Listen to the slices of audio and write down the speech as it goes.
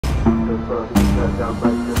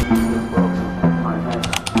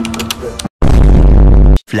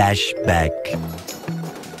Flashback.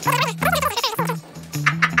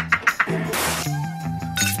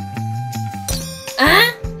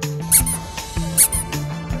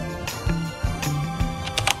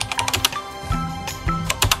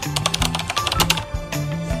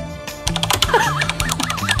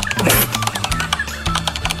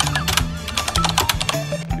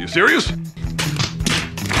 You serious?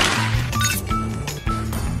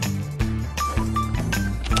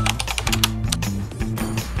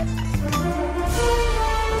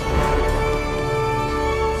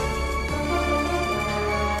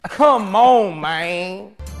 Come on,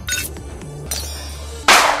 man.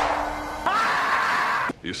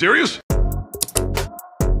 You serious?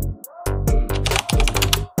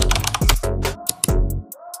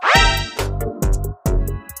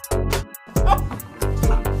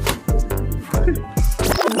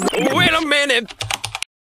 Wait a minute.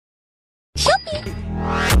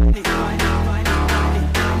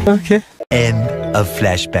 Okay. End of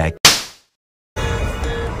flashback.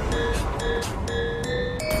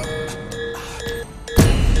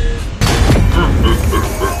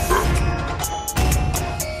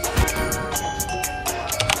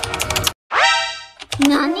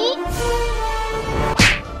 Nani?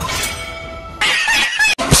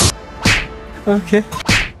 Okay.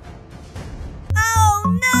 Oh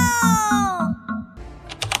no!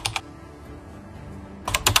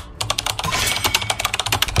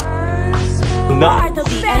 Not. Are the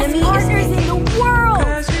best partners in the world!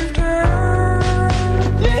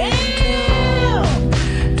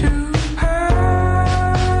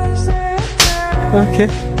 Okay.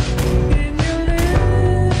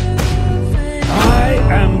 I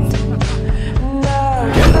am.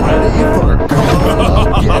 Get ready for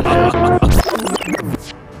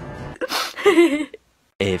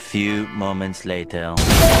A few moments later.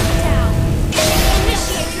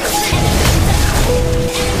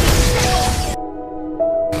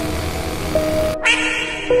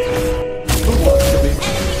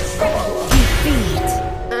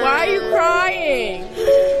 Why are you crying?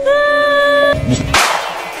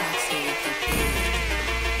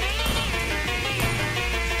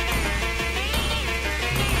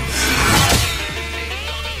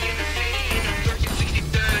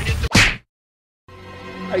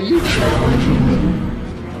 Are you challenging me?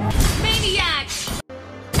 Maniac!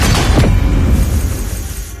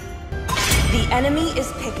 The enemy is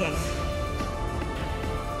picking.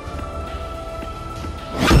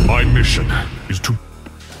 My mission is to.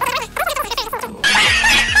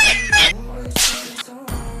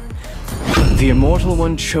 The Immortal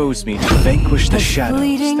One chose me to vanquish the shadows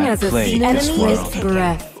Fleeting that as a plague this enemy's world.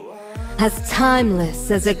 breath, as timeless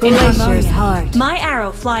as a glacier's heart. My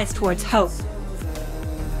arrow flies towards hope.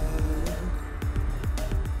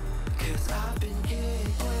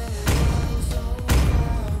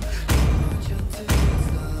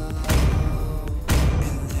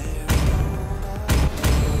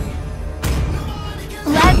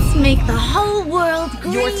 Let's make the whole world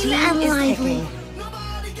green Your team and is lively. picking.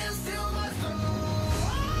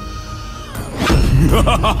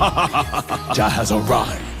 Jah has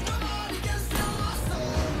arrived.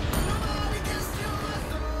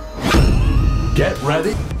 Get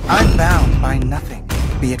ready. I'm bound by nothing,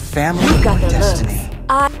 be it family You've got or the destiny.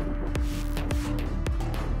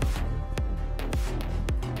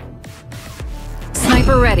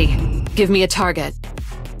 Sniper ready. Give me a target.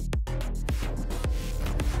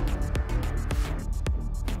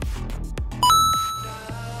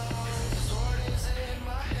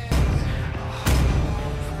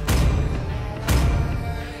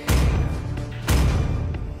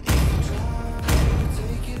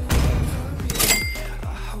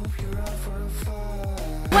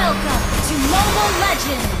 Welcome to Mobile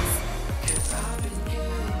Legends!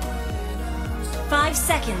 5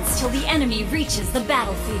 seconds till the enemy reaches the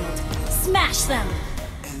battlefield. Smash them!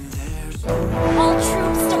 All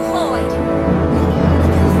troops deployed!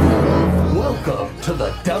 Welcome to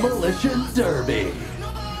the Demolition Derby.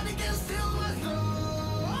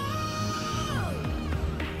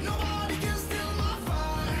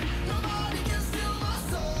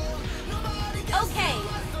 Okay!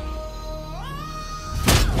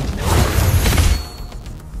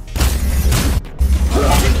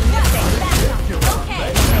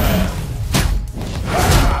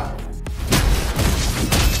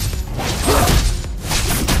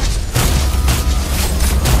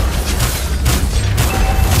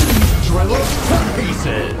 Drill it to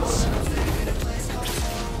pieces.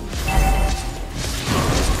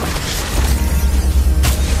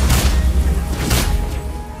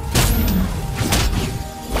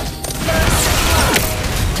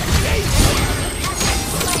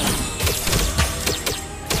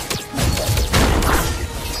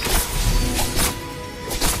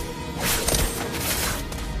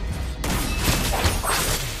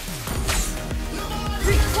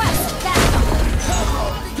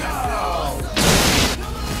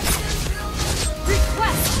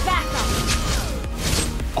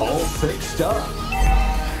 stuff.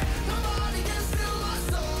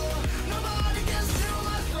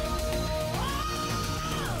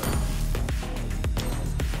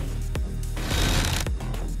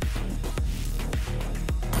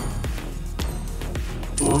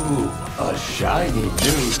 Ooh, a shiny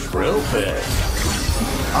new drill bit.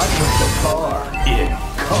 I put the car in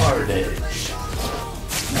carnage.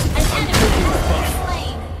 An enemy has been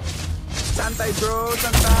slain. Santay bro,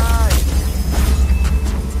 santay!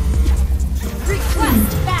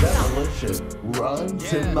 Request backup. Demolition, run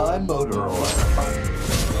to my motor oil.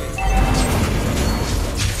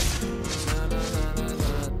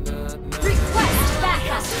 Request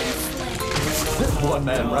backup. This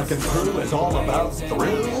one-man wrecking crew is all about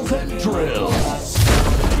thrills and drills.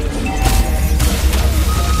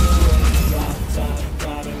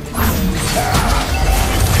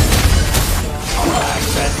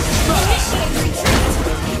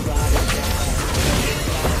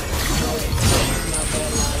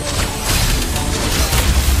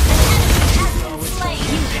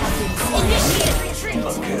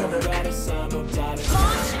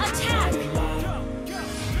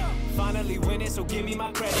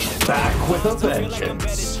 Back with a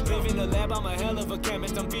vengeance.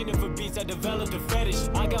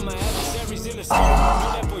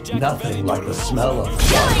 Nothing like the smell of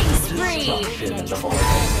destruction in the morning.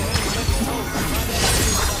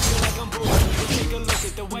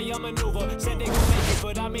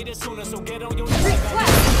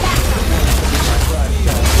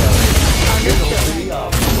 It'll be a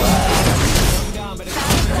blast.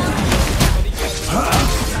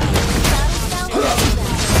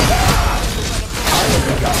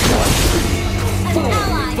 An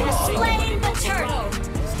ally has slain the turtle.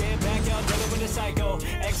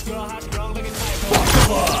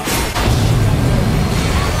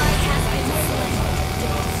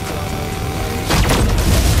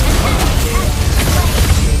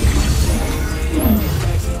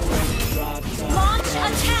 Launch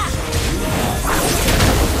attack.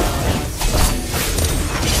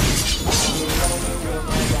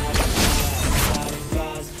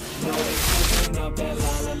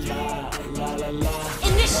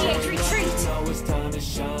 Initiate retreat.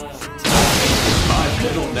 My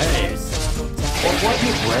middle name. Or what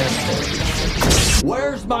is Rampage?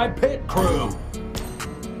 Where's my pit crew?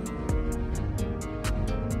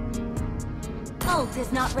 Ult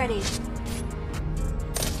is not ready.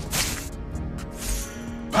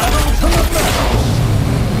 Pedal to the metal!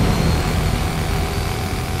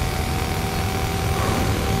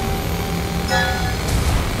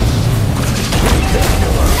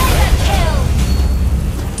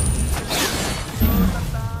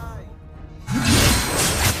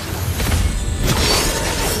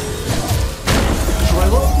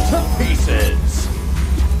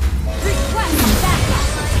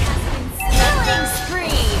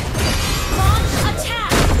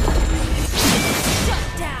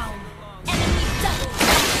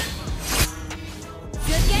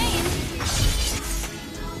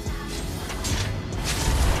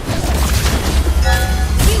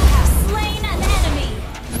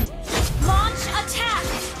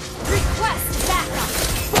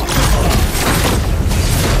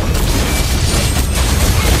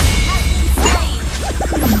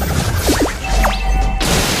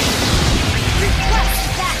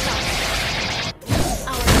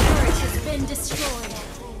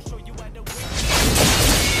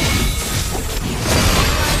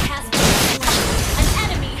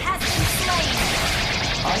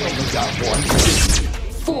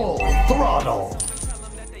 Full throttle!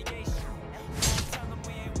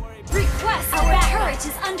 Request our turret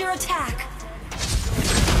is under attack.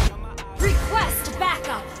 Request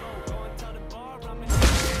backup.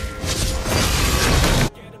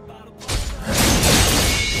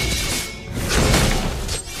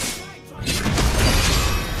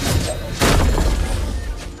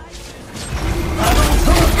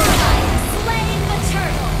 Slain the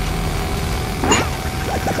turtle.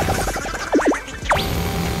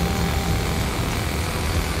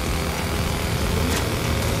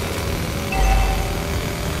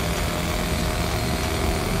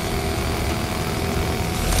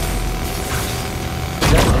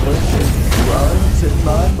 Runs in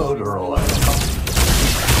my motor oil.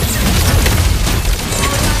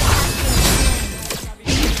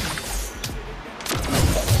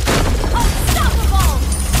 Unstoppable!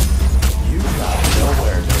 You got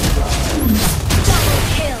nowhere to run. Double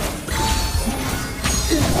kill.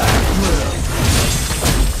 Impact drill.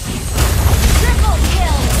 Triple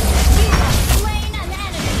kill. You have slain an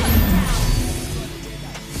enemy.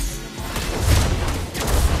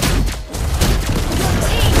 Your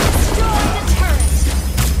team destroyed the turret.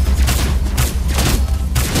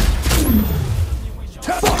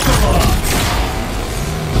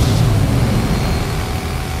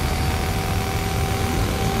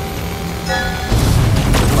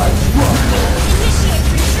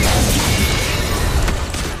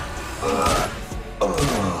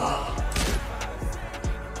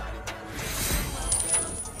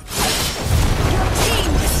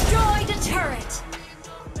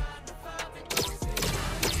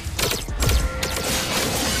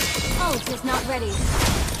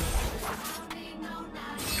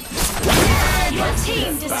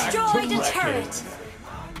 destroyed a wreck it. turret.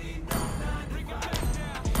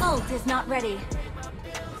 Ult is not ready.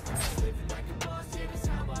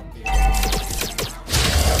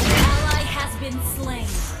 Ally has been slain.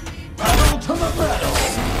 Battle to the battle!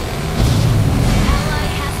 Ally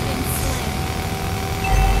has been slain.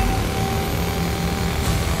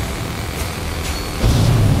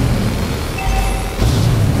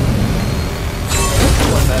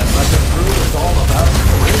 When that Wrecking Crew is all about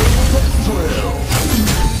drills and drills.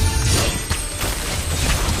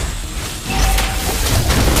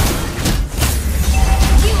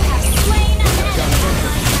 You have slain an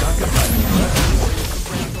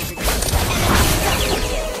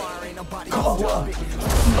Call up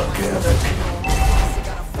mechanic.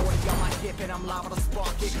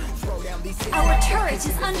 Our turret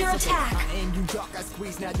is under attack.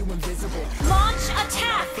 Launch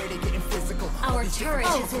attack! Our turret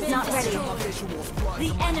is not ready.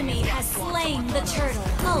 The enemy has slain the turtle.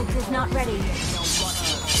 Ult is not ready.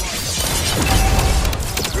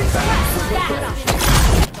 Request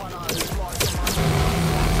backup.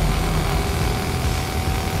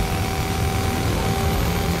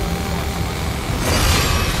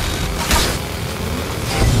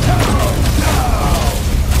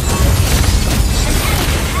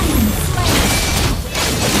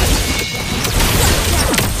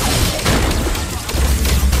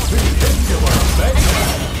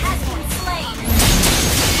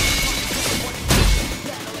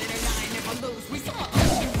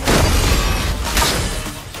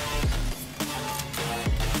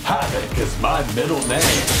 Havoc is my middle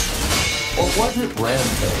name. Or was it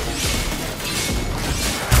Rampage?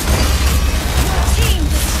 Team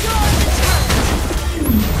destroy the turret.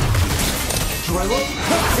 Drill it.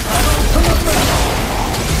 Battle to the battle.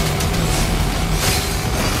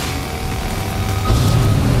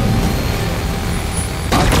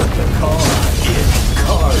 I put the car in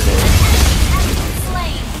carnage.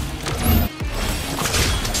 Slain.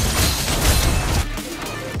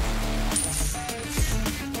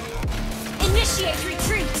 Initiate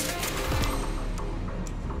retreat.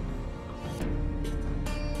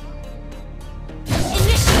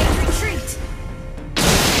 Initiate retreat.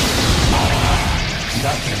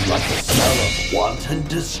 Nothing like the smell of wanton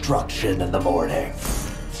destruction in the morning.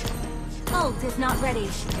 Ult is not ready.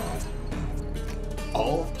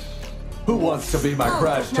 Oh? Who wants to be my Oh,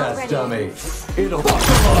 crash it's not test ready. dummy? It'll fuck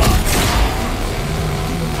them up!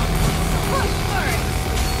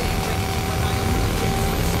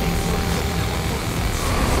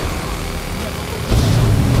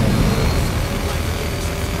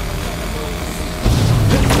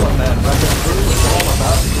 This one-man Wrecking Crew is all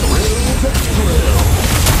about drills and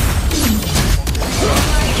drills.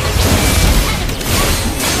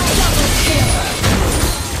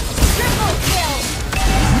 Triple kill.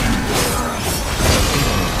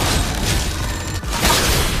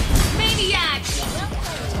 Maniac.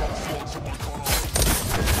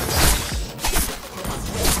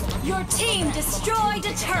 Your team destroyed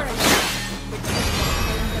a turret.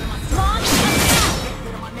 Launch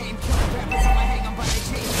attack.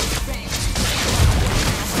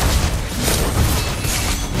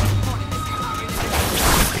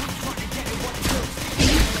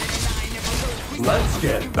 Let's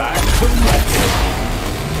get back to wrecking.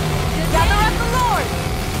 Gather up the Lord.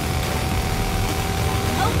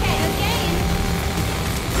 Okay, again.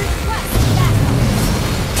 Request backup.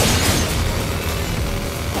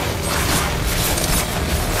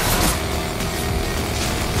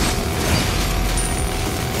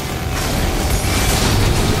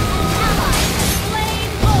 Ally has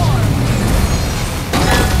slain Lord.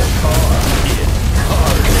 The car in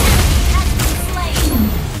carnage. Has been slain.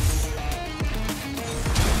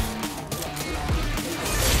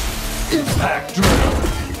 Impact drill.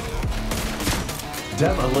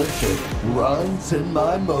 Demolition runs in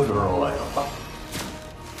my motor oil.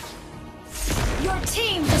 Your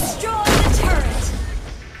team destroyed the turret.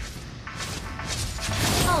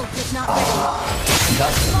 Ult is not ready.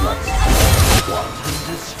 Nothing like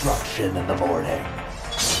wanton destruction in the morning.